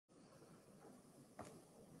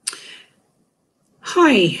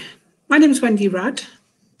Hi, my name is Wendy Rudd,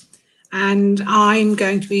 and I'm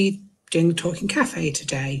going to be doing the Talking Cafe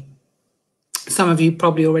today. Some of you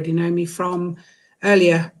probably already know me from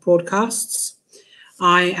earlier broadcasts.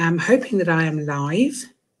 I am hoping that I am live,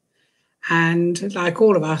 and like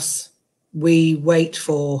all of us, we wait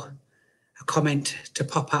for a comment to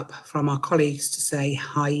pop up from our colleagues to say,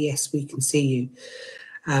 hi, yes, we can see you.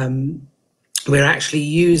 We're actually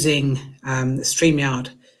using StreamYard,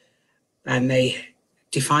 and they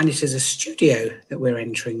define it as a studio that we're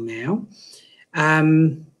entering now.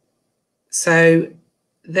 So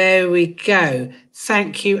there we go.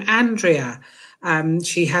 Thank you, Andrea.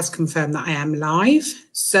 She has confirmed that I am live.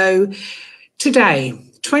 So today,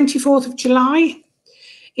 24th of July,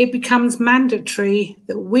 it becomes mandatory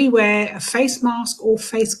that we wear a face mask or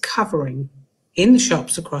face covering in the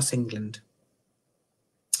shops across England.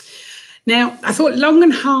 Now, I thought long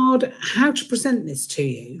and hard how to present this to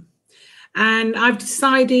you. And I've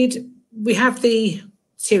decided we have the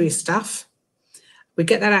serious stuff. We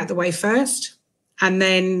get that out of the way first, and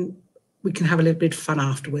then we can have a little bit of fun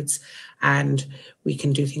afterwards. And we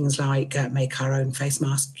can do things like make our own face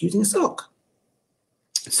mask using a sock.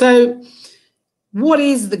 So what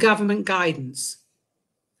is the government guidance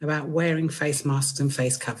about wearing face masks and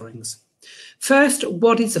face coverings? First,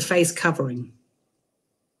 what is a face covering?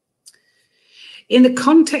 In the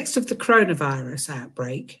context of the coronavirus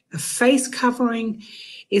outbreak, a face covering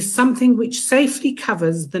is something which safely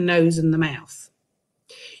covers the nose and the mouth.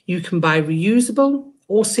 You can buy reusable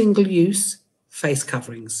or single-use face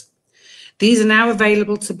coverings. These are now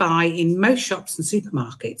available to buy in most shops and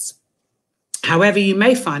supermarkets. However, you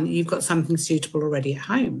may find that you've got something suitable already at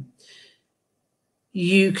home.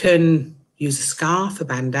 You can use a scarf, a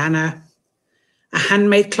bandana, a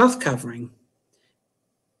handmade cloth covering.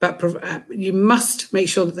 But you must make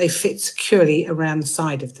sure that they fit securely around the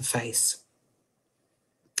side of the face.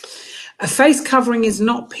 A face covering is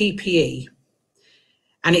not PPE,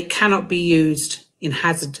 and it cannot be used in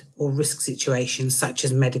hazard or risk situations such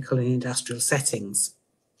as medical and industrial settings.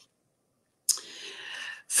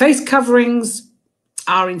 Face coverings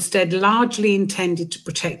are instead largely intended to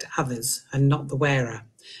protect others and not the wearer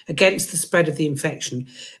against the spread of the infection,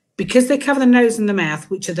 because they cover the nose and the mouth,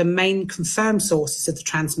 which are the main confirmed sources of the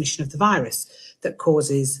transmission of the virus that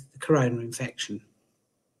causes the corona infection.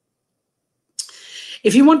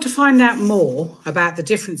 If you want to find out more about the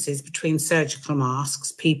differences between surgical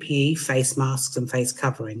masks, PPE, face masks and face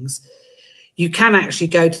coverings, you can actually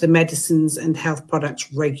go to the Medicines and Health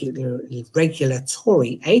Products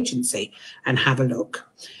Regulatory Agency and have a look.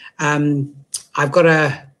 I've got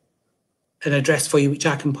an address for you which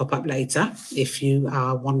I can pop up later if you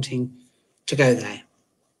are wanting to go there.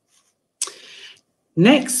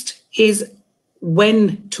 Next is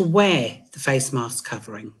when to wear the face mask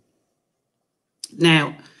covering.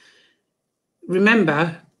 Now,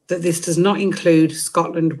 remember that this does not include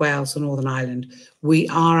Scotland, Wales or Northern Ireland. We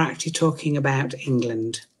are actually talking about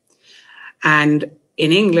England. And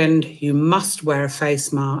in England, you must wear a face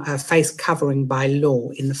covering by law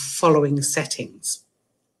in the following settings.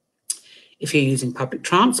 If you're using public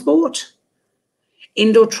transport,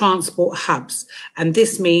 indoor transport hubs, and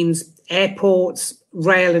this means airports,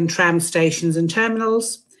 rail and tram stations and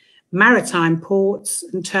terminals, maritime ports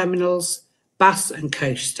and terminals, bus and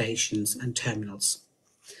coach stations and terminals.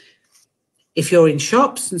 If you're in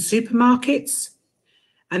shops and supermarkets,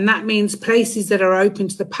 and that means places that are open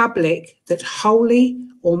to the public that wholly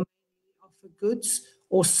or mainly offer goods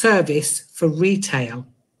or service for retail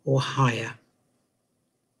or hire.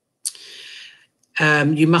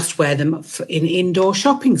 You must wear them in indoor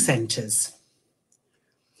shopping centres.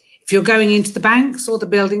 If you're going into the banks or the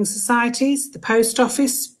building societies, the post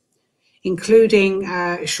office, including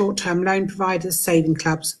short-term loan providers, saving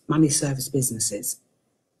clubs, money service businesses.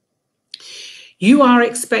 You are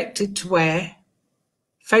expected to wear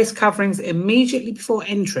face coverings immediately before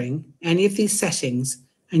entering any of these settings,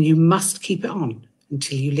 and you must keep it on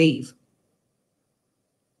until you leave.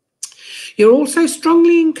 You're also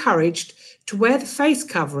strongly encouraged to wear the face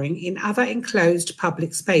covering in other enclosed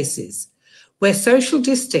public spaces where social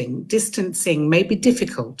distancing may be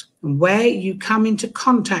difficult and where you come into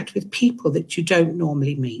contact with people that you don't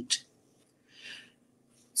normally meet.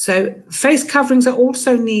 So face coverings are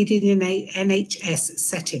also needed in NHS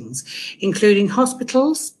settings, including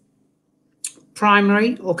hospitals,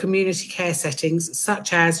 primary or community care settings,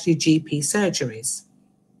 such as your GP surgeries.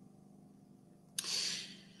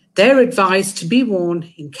 They're advised to be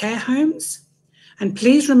worn in care homes, and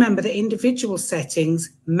please remember that individual settings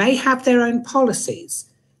may have their own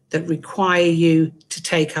policies that require you to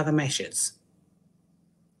take other measures.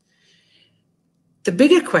 The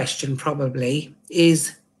bigger question probably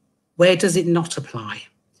is, where does it not apply?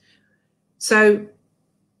 So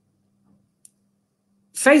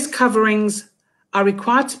face coverings are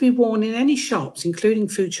required to be worn in any shops, including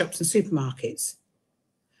food shops and supermarkets,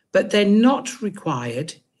 but they're not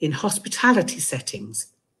required in hospitality settings,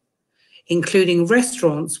 including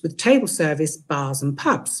restaurants with table service, bars and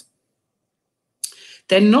pubs.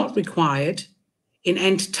 They're not required in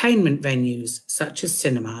entertainment venues such as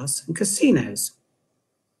cinemas and casinos.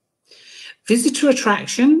 Visitor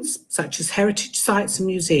attractions such as heritage sites and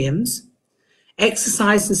museums,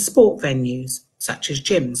 exercise and sport venues such as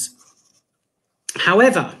gyms.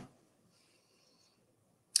 However,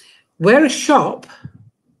 where a shop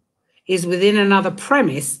is within another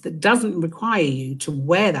premise that doesn't require you to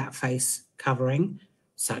wear that face covering,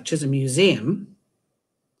 such as a museum,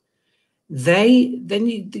 then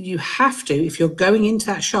you have to, if you're going into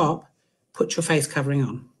that shop, put your face covering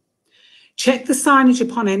on. Check the signage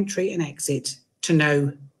upon entry and exit to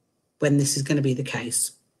know when this is going to be the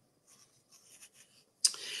case.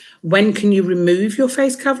 When can you remove your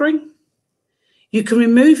face covering? You can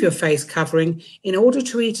remove your face covering in order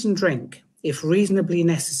to eat and drink, if reasonably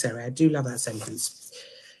necessary. I do love that sentence.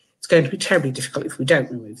 It's going to be terribly difficult if we don't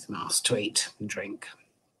remove the mask to eat and drink.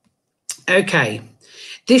 Okay,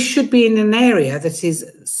 this should be in an area that is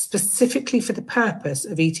specifically for the purpose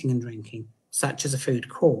of eating and drinking, such as a food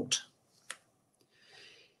court.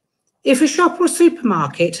 If a shop or a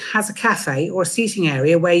supermarket has a cafe or a seating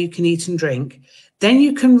area where you can eat and drink, then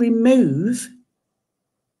you can remove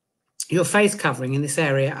your face covering in this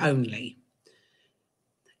area only.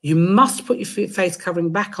 You must put your face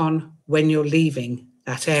covering back on when you're leaving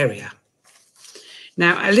that area.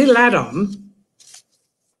 Now, a little add-on,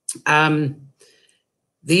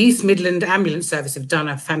 the East Midland Ambulance Service have done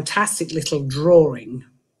a fantastic little drawing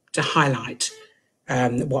to highlight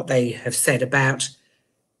what they have said about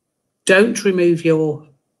don't remove your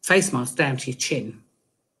face mask down to your chin,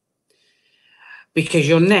 because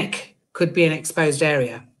your neck could be an exposed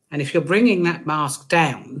area. And if you're bringing that mask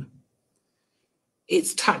down,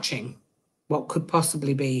 it's touching what could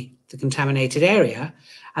possibly be the contaminated area.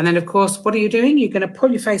 And then, of course, what are you doing? You're going to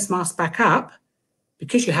pull your face mask back up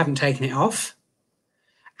because you haven't taken it off,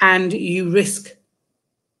 and you risk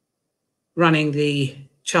running the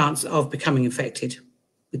chance of becoming infected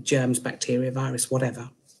with germs, bacteria, virus, whatever.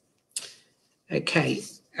 Okay.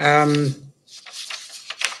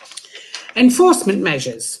 Enforcement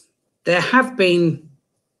measures. There have been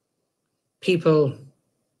people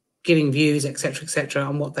giving views, etc.,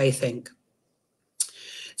 on what they think.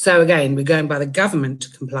 So again, we're going by the government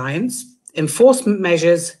compliance. Enforcement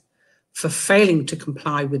measures for failing to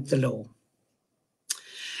comply with the law.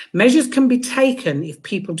 Measures can be taken if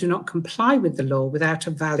people do not comply with the law without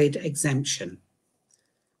a valid exemption,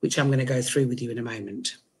 which I'm going to go through with you in a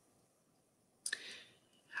moment.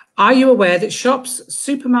 Are you aware that shops,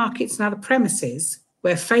 supermarkets and other premises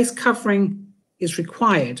where face covering is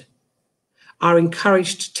required are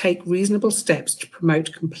encouraged to take reasonable steps to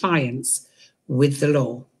promote compliance with the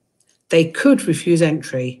law? They could refuse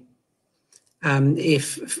entry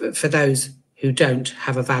for those who don't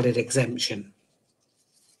have a valid exemption.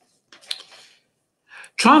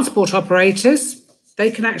 Transport operators,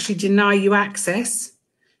 they can actually deny you access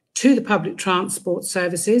to the public transport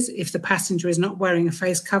services if the passenger is not wearing a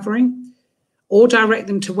face covering, or direct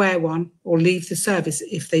them to wear one, or leave the service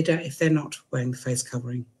if they're not wearing the face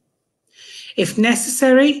covering. If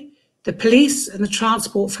necessary, the police and the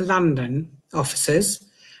Transport for London officers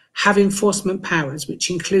have enforcement powers,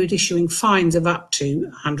 which include issuing fines of up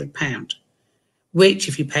to £100, which,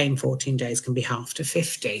 if you pay in 14 days, can be halved to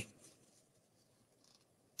 50.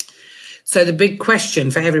 So the big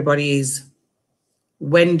question for everybody is,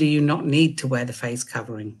 when do you not need to wear the face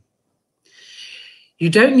covering? You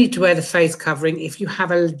don't need to wear the face covering if you have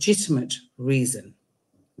a legitimate reason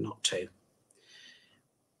not to.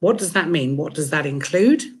 What does that mean? What does that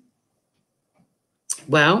include?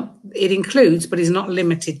 Well, it includes, but is not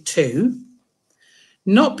limited to,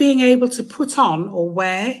 not being able to put on or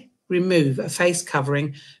remove a face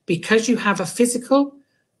covering because you have a physical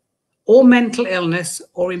or mental illness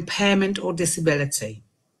or impairment or disability.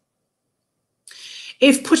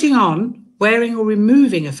 If putting on, wearing or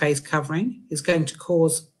removing a face covering is going to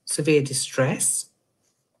cause severe distress.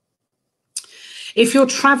 If you're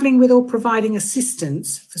travelling with or providing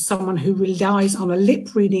assistance for someone who relies on a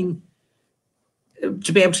lip reading,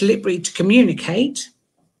 to be able to lip read to communicate,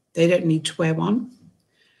 they don't need to wear one.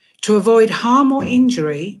 To avoid harm or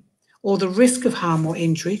injury, or the risk of harm or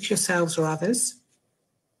injury to yourselves or others.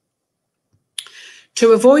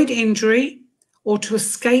 To avoid injury or to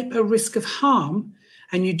escape a risk of harm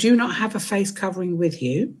and you do not have a face covering with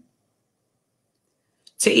you,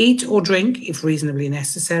 to eat or drink if reasonably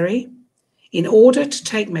necessary, in order to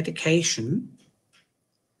take medication,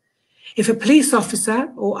 if a police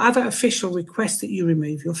officer or other official requests that you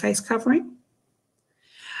remove your face covering.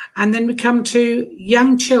 And then we come to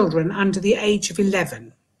young children under the age of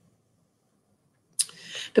 11.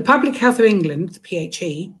 The Public Health of England, the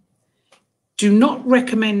PHE, do not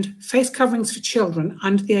recommend face coverings for children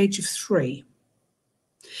under the age of 3.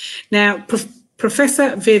 Now,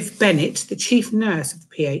 Professor Viv Bennett, the chief nurse of the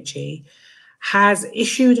PHE, has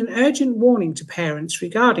issued an urgent warning to parents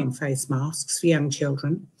regarding face masks for young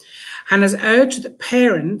children and has urged that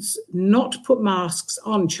parents not put masks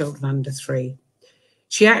on children under 3.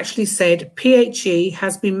 She actually said PHE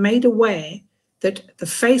has been made aware that the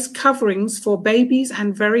face coverings for babies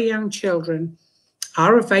and very young children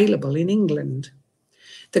are available in England.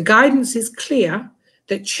 The guidance is clear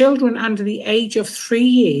that children under the age of 3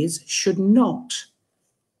 years should not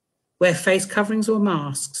wear face coverings or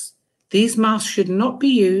masks. These masks should not be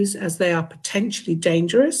used as they are potentially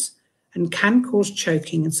dangerous and can cause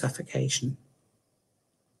choking and suffocation.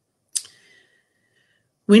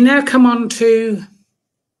 We now come on to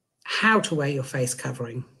how to wear your face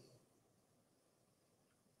covering.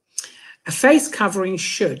 A face covering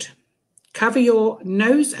should cover your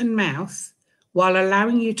nose and mouth while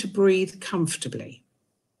allowing you to breathe comfortably.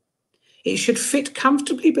 It should fit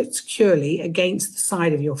comfortably but securely against the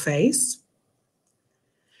side of your face,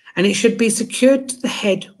 and it should be secured to the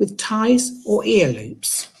head with ties or ear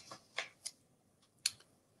loops.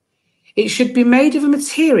 It should be made of a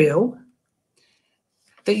material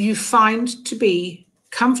that you find to be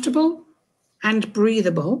comfortable and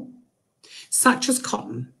breathable, such as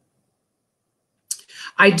cotton.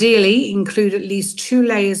 Ideally, include at least 2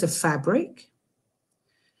 layers of fabric.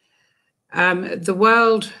 The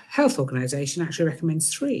World Health Organization actually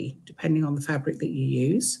recommends 3, depending on the fabric that you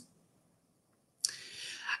use.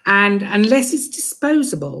 And unless it's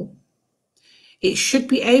disposable, it should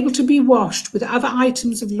be able to be washed with other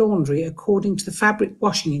items of laundry according to the fabric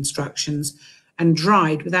washing instructions and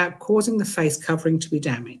dried without causing the face covering to be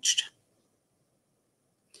damaged.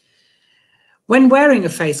 When wearing a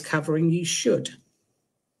face covering, you should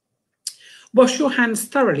wash your hands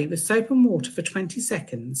thoroughly with soap and water for 20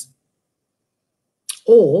 seconds,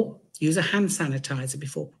 or use a hand sanitizer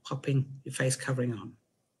before popping your face covering on.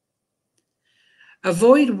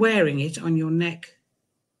 Avoid wearing it on your neck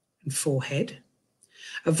and forehead.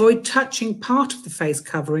 Avoid touching part of the face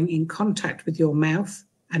covering in contact with your mouth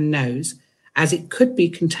and nose, as it could be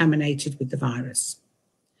contaminated with the virus.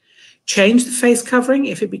 Change the face covering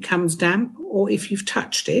if it becomes damp or if you've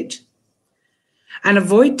touched it, and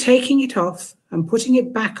avoid taking it off and putting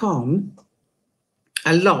it back on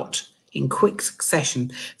a lot in quick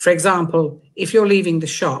succession. For example, if you're leaving the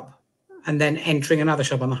shop and then entering another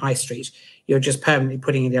shop on the high street, you're just permanently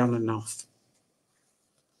putting it on and off.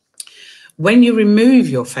 When you remove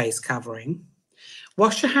your face covering,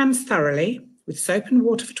 wash your hands thoroughly with soap and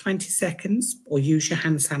water for 20 seconds, or use your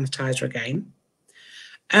hand sanitizer again.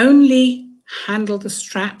 Only handle the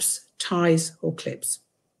straps, ties, or clips.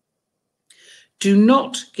 Do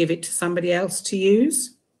not give it to somebody else to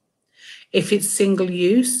use. If it's single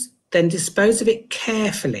use, then dispose of it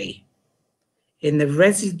carefully in the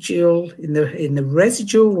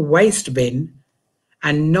residual waste bin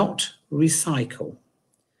and not recycle.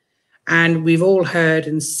 And we've all heard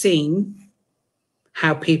and seen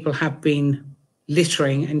how people have been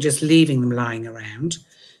littering and just leaving them lying around.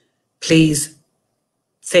 Please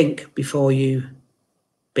think before you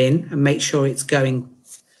bin and make sure it's going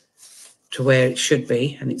to where it should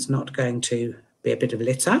be and it's not going to be a bit of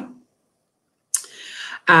litter.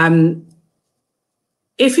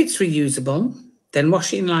 If it's reusable, then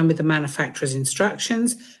wash it in line with the manufacturer's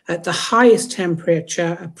instructions at the highest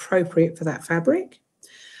temperature appropriate for that fabric.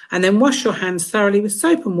 And then wash your hands thoroughly with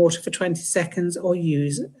soap and water for 20 seconds, or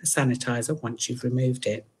use a sanitizer once you've removed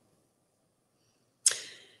it.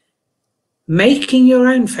 Making your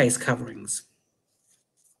own face coverings.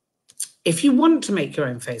 If you want to make your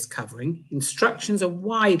own face covering, instructions are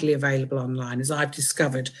widely available online, as I've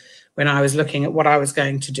discovered when I was looking at what I was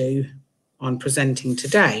going to do on presenting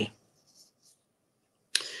today.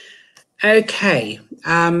 Okay,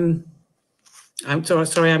 I'm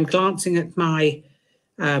sorry, I'm glancing at my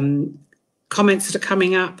comments that are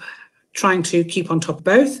coming up, trying to keep on top of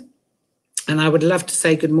both. And I would love to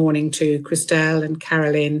say good morning to Christelle and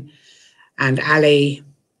Carolyn and Ali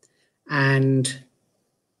and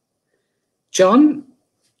John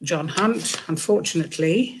Hunt.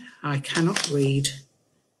 Unfortunately, I cannot read.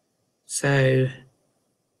 So,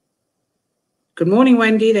 good morning,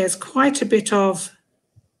 Wendy. There's quite a bit of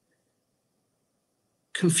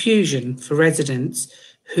confusion for residents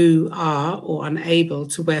who are or unable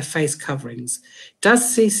to wear face coverings.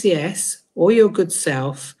 Does CCS or your good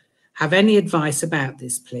self have any advice about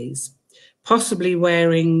this, please? Possibly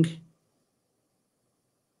wearing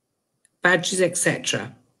badges,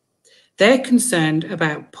 etc. They're concerned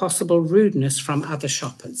about possible rudeness from other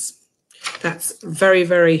shoppers. That's a very,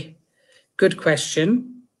 very good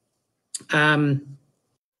question.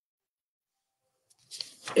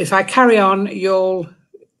 If I carry on,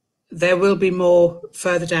 there will be more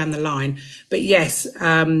further down the line. But yes,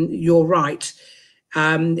 you're right.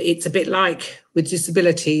 It's a bit like with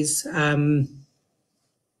disabilities.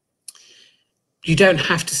 You don't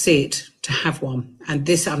have to see it to have one. And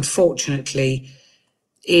this, unfortunately,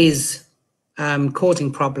 is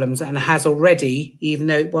causing problems and has already, even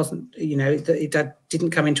though it wasn't, it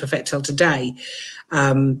didn't come into effect till today,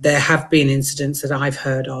 there have been incidents that I've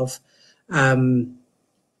heard of.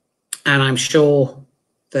 And I'm sure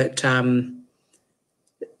that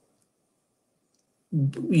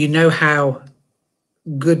you know how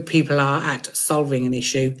good people are at solving an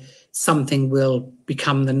issue. Something will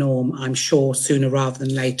become the norm, I'm sure, sooner rather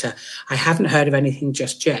than later. I haven't heard of anything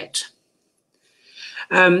just yet.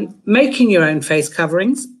 Making your own face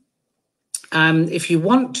coverings. If you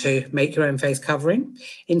want to make your own face covering,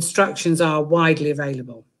 instructions are widely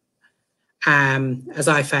available, as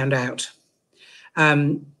I found out.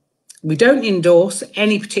 We don't endorse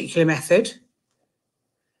any particular method,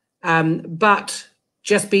 but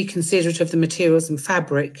just be considerate of the materials and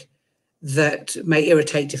fabric that may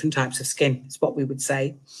irritate different types of skin, is what we would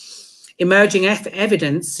say. Emerging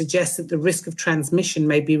evidence suggests that the risk of transmission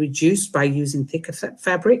may be reduced by using thicker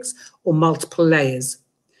fabrics or multiple layers.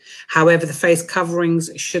 However, the face coverings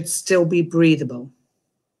should still be breathable.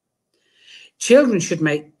 Children should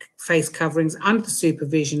make face coverings under the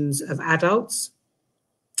supervisions of adults,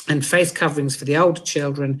 and face coverings for the older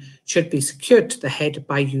children should be secured to the head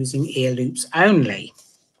by using ear loops only.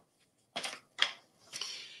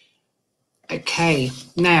 Okay,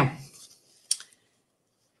 now,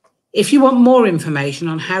 if you want more information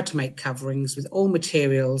on how to make coverings with all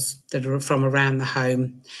materials that are from around the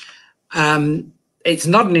home, it's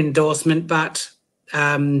not an endorsement, but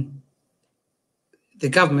the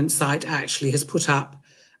government site actually has put up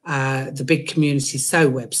the Big Community Sew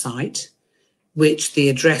website, which the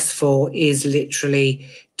address for is literally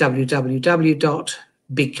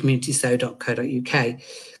www.bigcommunitysew.co.uk.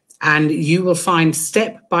 And you will find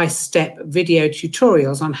step-by-step video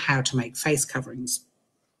tutorials on how to make face coverings.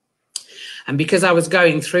 And because I was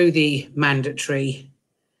going through the mandatory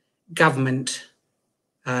government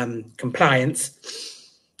compliance,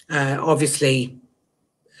 obviously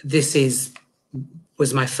this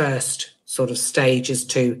was my first sort of stage as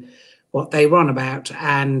to what they were on about.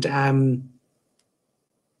 And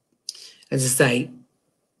as I say,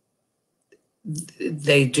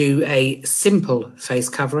 they do a simple face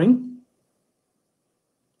covering.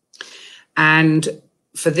 And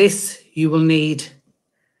for this, you will need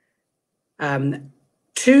 2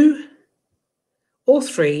 or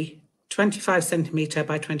 3 25 centimetre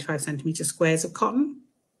by 25 centimetre squares of cotton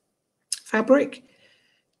fabric,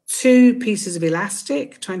 2 pieces of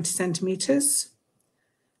elastic, 20 centimetres,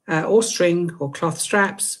 or string or cloth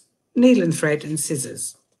straps, needle and thread, and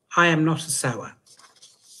scissors. I am not a sewer.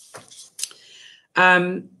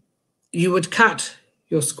 You would cut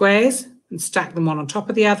your squares and stack them one on top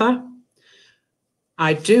of the other.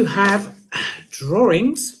 I do have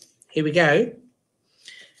drawings. Here we go.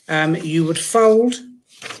 You would fold.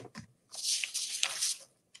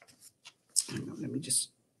 There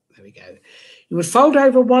we go. You would fold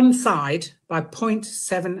over one side by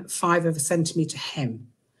 0.75 of a centimetre hem,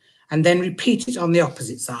 and then repeat it on the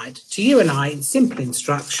opposite side. To you and I, in simple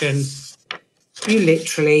instruction, you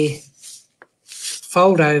literally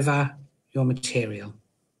fold over your material,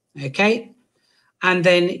 okay? And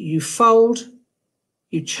then you fold,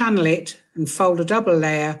 you channel it and fold a double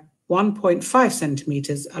layer 1.5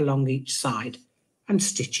 centimetres along each side and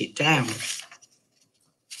stitch it down.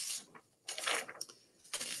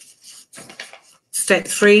 Step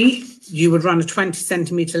 3, you would run a 20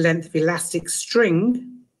 centimetre length of elastic string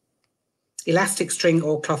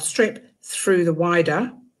or cloth strip through the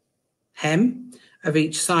wider hem of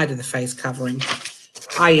each side of the face covering,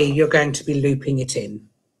 i.e. you're going to be looping it in.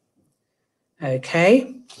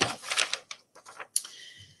 Okay.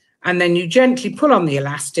 And then you gently pull on the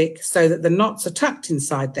elastic so that the knots are tucked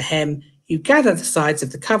inside the hem. You gather the sides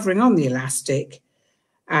of the covering on the elastic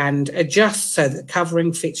and adjust so that the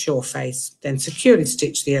covering fits your face. Then securely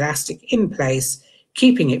stitch the elastic in place,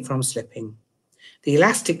 keeping it from slipping. The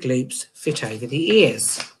elastic loops fit over the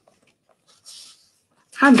ears.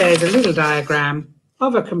 And there's a little diagram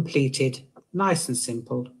of a completed, nice and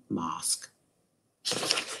simple mask.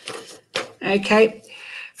 Okay,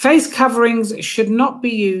 face coverings should not be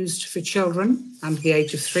used for children under the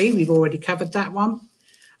age of 3. We've already covered that one.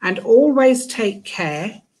 And always take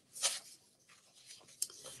care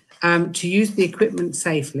to use the equipment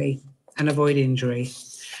safely and avoid injury.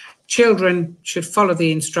 Children should follow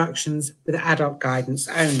the instructions with adult guidance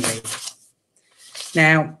only.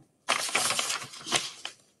 Now,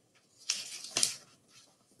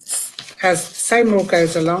 as the same rule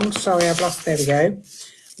goes along, sorry, I've lost, there we go.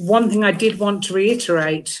 One thing I did want to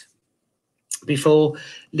reiterate before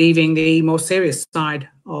leaving the more serious side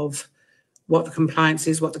of what the compliance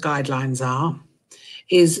is, what the guidelines are,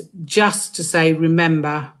 is just to say,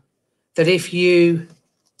 remember that if you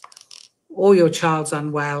or your child's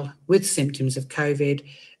unwell with symptoms of COVID,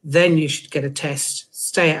 then you should get a test,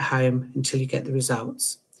 stay at home until you get the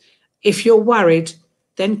results. If you're worried,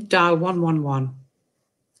 then dial 111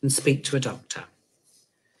 and speak to a doctor.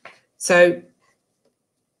 So,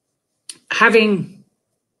 having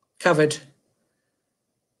covered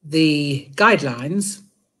the guidelines,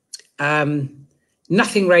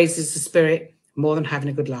 nothing raises the spirit more than having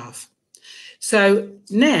a good laugh. So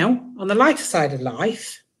now, on the lighter side of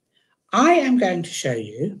life, I am going to show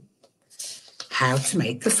you how to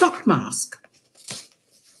make the sock mask.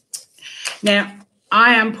 Now,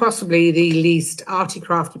 I am possibly the least arty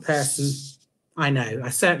crafty person I know. I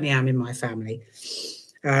certainly am in my family.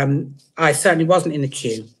 I certainly wasn't in the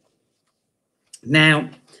queue. Now,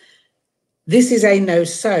 this is a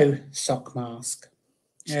no-sew sock mask,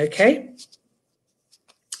 okay?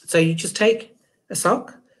 So you just take a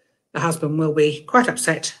sock. The husband will be quite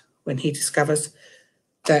upset when he discovers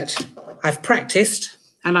that I've practiced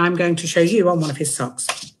and I'm going to show you on one of his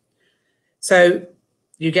socks. So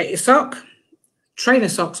you get your sock. Trainer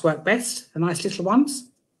socks work best, the nice little ones.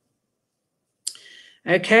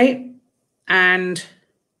 Okay, and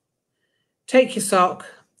take your sock.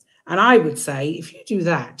 And I would say, if you do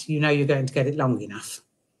that, you know you're going to get it long enough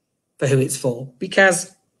for who it's for.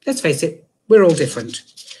 Because, let's face it, we're all different.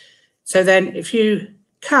 So then if you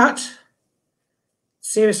cut,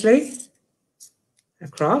 seriously,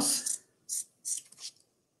 across,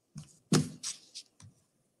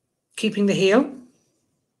 keeping the heel.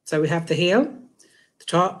 So we have the heel, the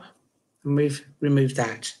top, and we've removed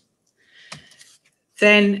that.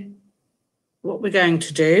 Then what we're going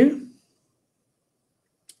to do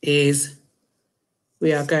is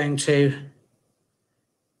we are going to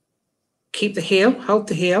keep the heel, hold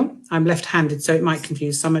the heel. I'm left-handed, so it might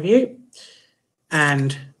confuse some of you.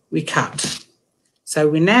 And we cut. So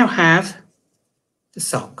we now have the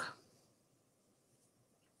sock.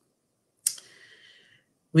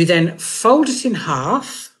 We then fold it in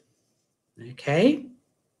half, okay?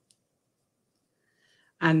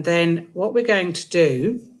 And then what we're going to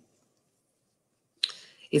do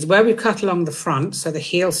is where we cut along the front, so the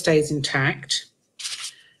heel stays intact,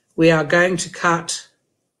 we are going to cut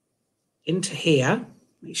into here.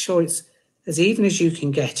 Make sure it's as even as you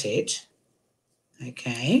can get it,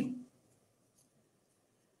 okay?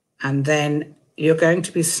 And then you're going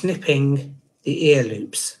to be snipping the ear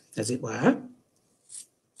loops, as it were.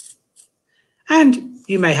 And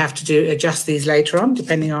you may have to adjust these later on,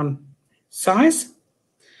 depending on size.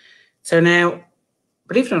 So now,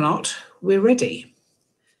 believe it or not, we're ready.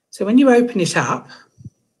 So when you open it up,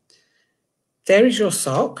 there is your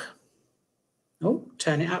sock. Oh,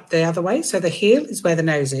 turn it up the other way. So the heel is where the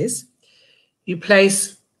nose is. You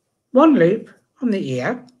place one loop on the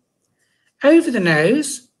ear, over the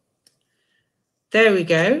nose. There we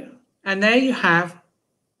go. And there you have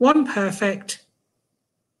one perfect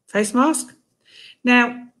face mask.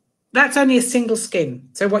 Now, that's only a single skin.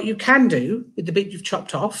 So what you can do with the bit you've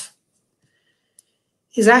chopped off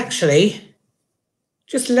is actually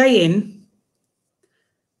just lay in.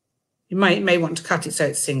 You may want to cut it so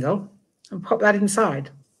it's single and pop that inside.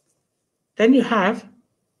 Then you have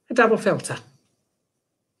a double filter.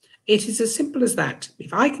 It is as simple as that.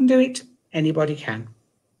 If I can do it, anybody can.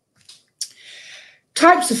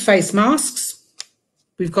 Types of face masks.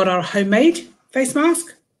 We've got our homemade face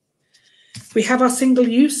mask. We have our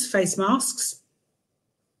single-use face masks.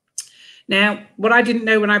 Now, what I didn't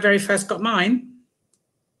know when I very first got mine,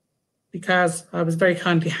 because I was very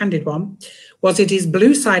kindly handed one, was it is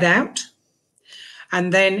blue side out,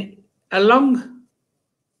 and then along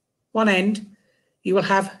one end you will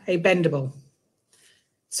have a bendable.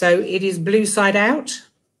 So it is blue side out,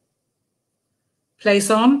 place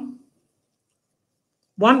on,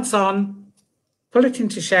 once on, pull it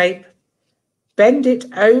into shape, bend it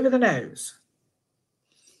over the nose,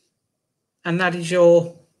 and that is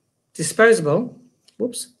your disposable,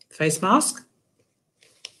 face mask.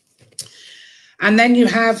 And then you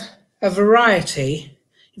have a variety,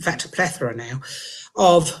 in fact, a plethora now,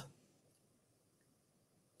 of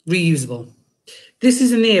reusable. This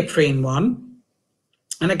is a neoprene one.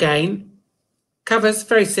 And again, covers,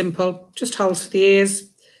 very simple, just holes for the ears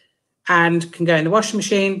and can go in the washing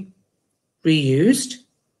machine, reused.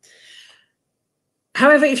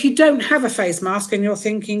 However, if you don't have a face mask and you're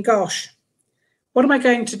thinking, gosh, what am I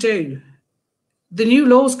going to do? The new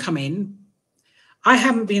laws come in. I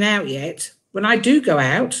haven't been out yet. When I do go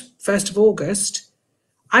out, 1st of August,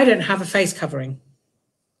 I don't have a face covering.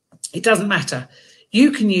 It doesn't matter.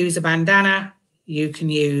 You can use a bandana, you can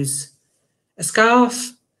use a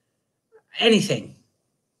scarf, anything.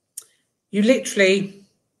 You literally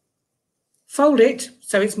fold it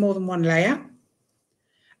so it's more than one layer.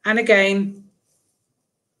 And again,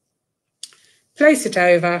 place it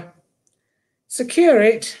over, secure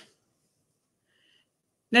it.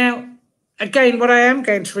 Now, again, what I am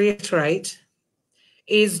going to reiterate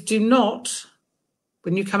is do not,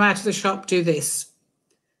 when you come out of the shop, do this.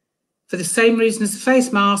 For the same reason as the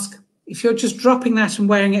face mask, if you're just dropping that and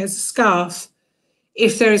wearing it as a scarf,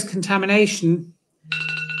 if there is contamination,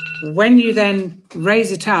 when you then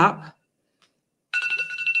raise it up,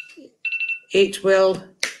 it will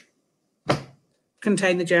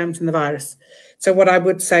contain the germs and the virus. So what I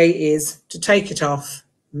would say is to take it off,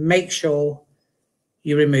 make sure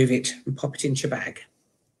you remove it and pop it into your bag.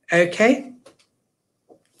 Okay?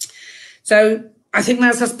 So I think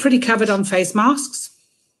that's us pretty covered on face masks.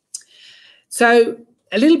 So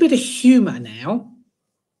a little bit of humour now.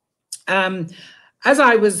 As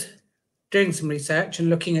I was doing some research and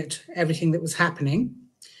looking at everything that was happening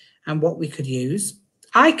and what we could use,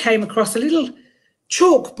 I came across a little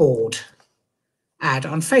chalkboard ad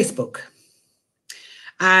on Facebook.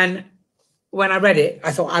 And when I read it,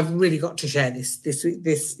 I thought, I've really got to share this. This,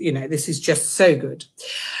 this is just so good.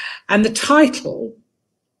 And the title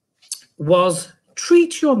was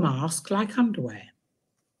Treat Your Mask Like Underwear.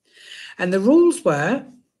 And the rules were,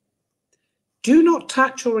 do not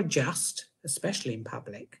touch or adjust, especially in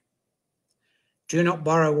public. Do not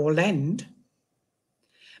borrow or lend.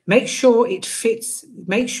 Make sure it fits.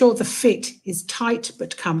 Make sure the fit is tight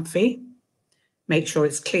but comfy. Make sure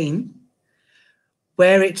it's clean.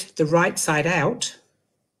 Wear it the right side out.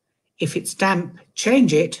 If it's damp,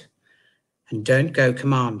 change it. And don't go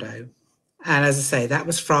commando. And as I say, that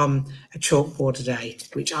was from a chalkboard today,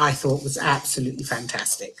 which I thought was absolutely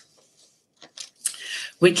fantastic.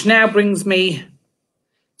 Which now brings me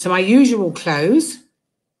to my usual close.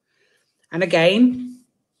 And again,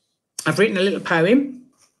 I've written a little poem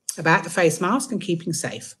about the face mask and keeping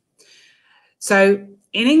safe. So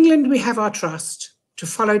in England, we have our trust. To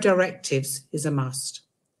follow directives is a must.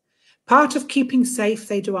 Part of keeping safe,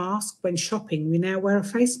 they do ask, when shopping, we now wear a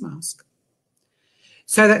face mask.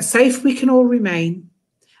 So that safe we can all remain,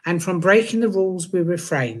 and from breaking the rules we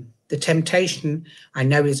refrain. The temptation, I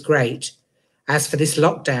know, is great. As for this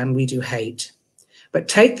lockdown, we do hate. But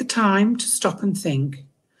take the time to stop and think,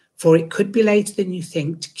 for it could be later than you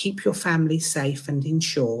think, to keep your family safe and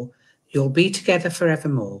ensure you'll be together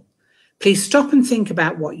forevermore. Please stop and think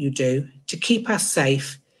about what you do to keep us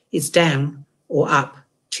safe. It's down or up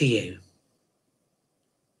to you.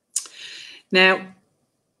 Now,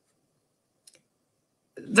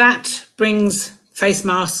 that brings face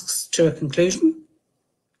masks to a conclusion.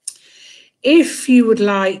 If you would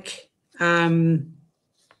like us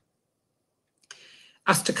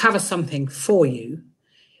to cover something for you,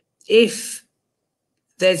 if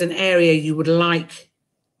there's an area you would like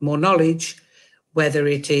more knowledge, whether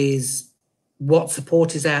it is what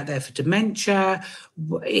support is out there for dementia,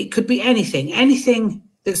 it could be anything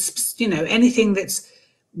that's, anything that's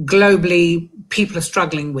globally people are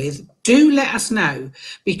struggling with, do let us know,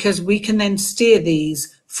 because we can then steer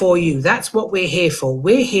these for you. That's what we're here for.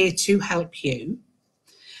 We're here to help you.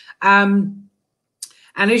 And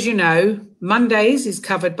as you know, Mondays is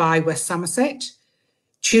covered by West Somerset.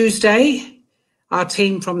 Tuesday, our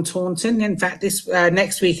team from Taunton. In fact, this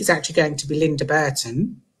next week is actually going to be Linda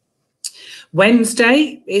Burton.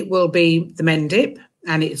 Wednesday, it will be the Mendip,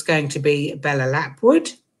 and it's going to be Bella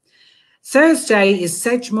Lapwood. Thursday is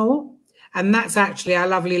Sedgemoor, and that's actually our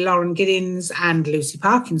lovely Lauren Giddins and Lucy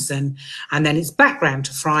Parkinson. And then it's back round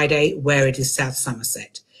to Friday, where it is South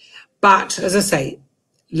Somerset. But as I say,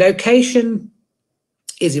 location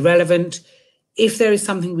is irrelevant. If there is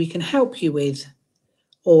something we can help you with,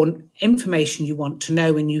 or information you want to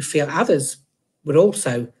know and you feel others would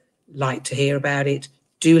also like to hear about it,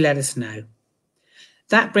 do let us know.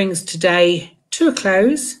 That brings today to a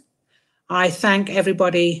close. I thank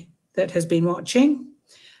everybody that has been watching,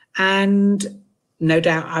 and no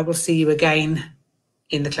doubt I will see you again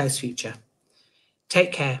in the close future.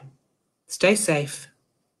 Take care. Stay safe.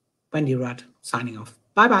 Wendy Rudd, signing off.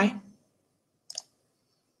 Bye-bye.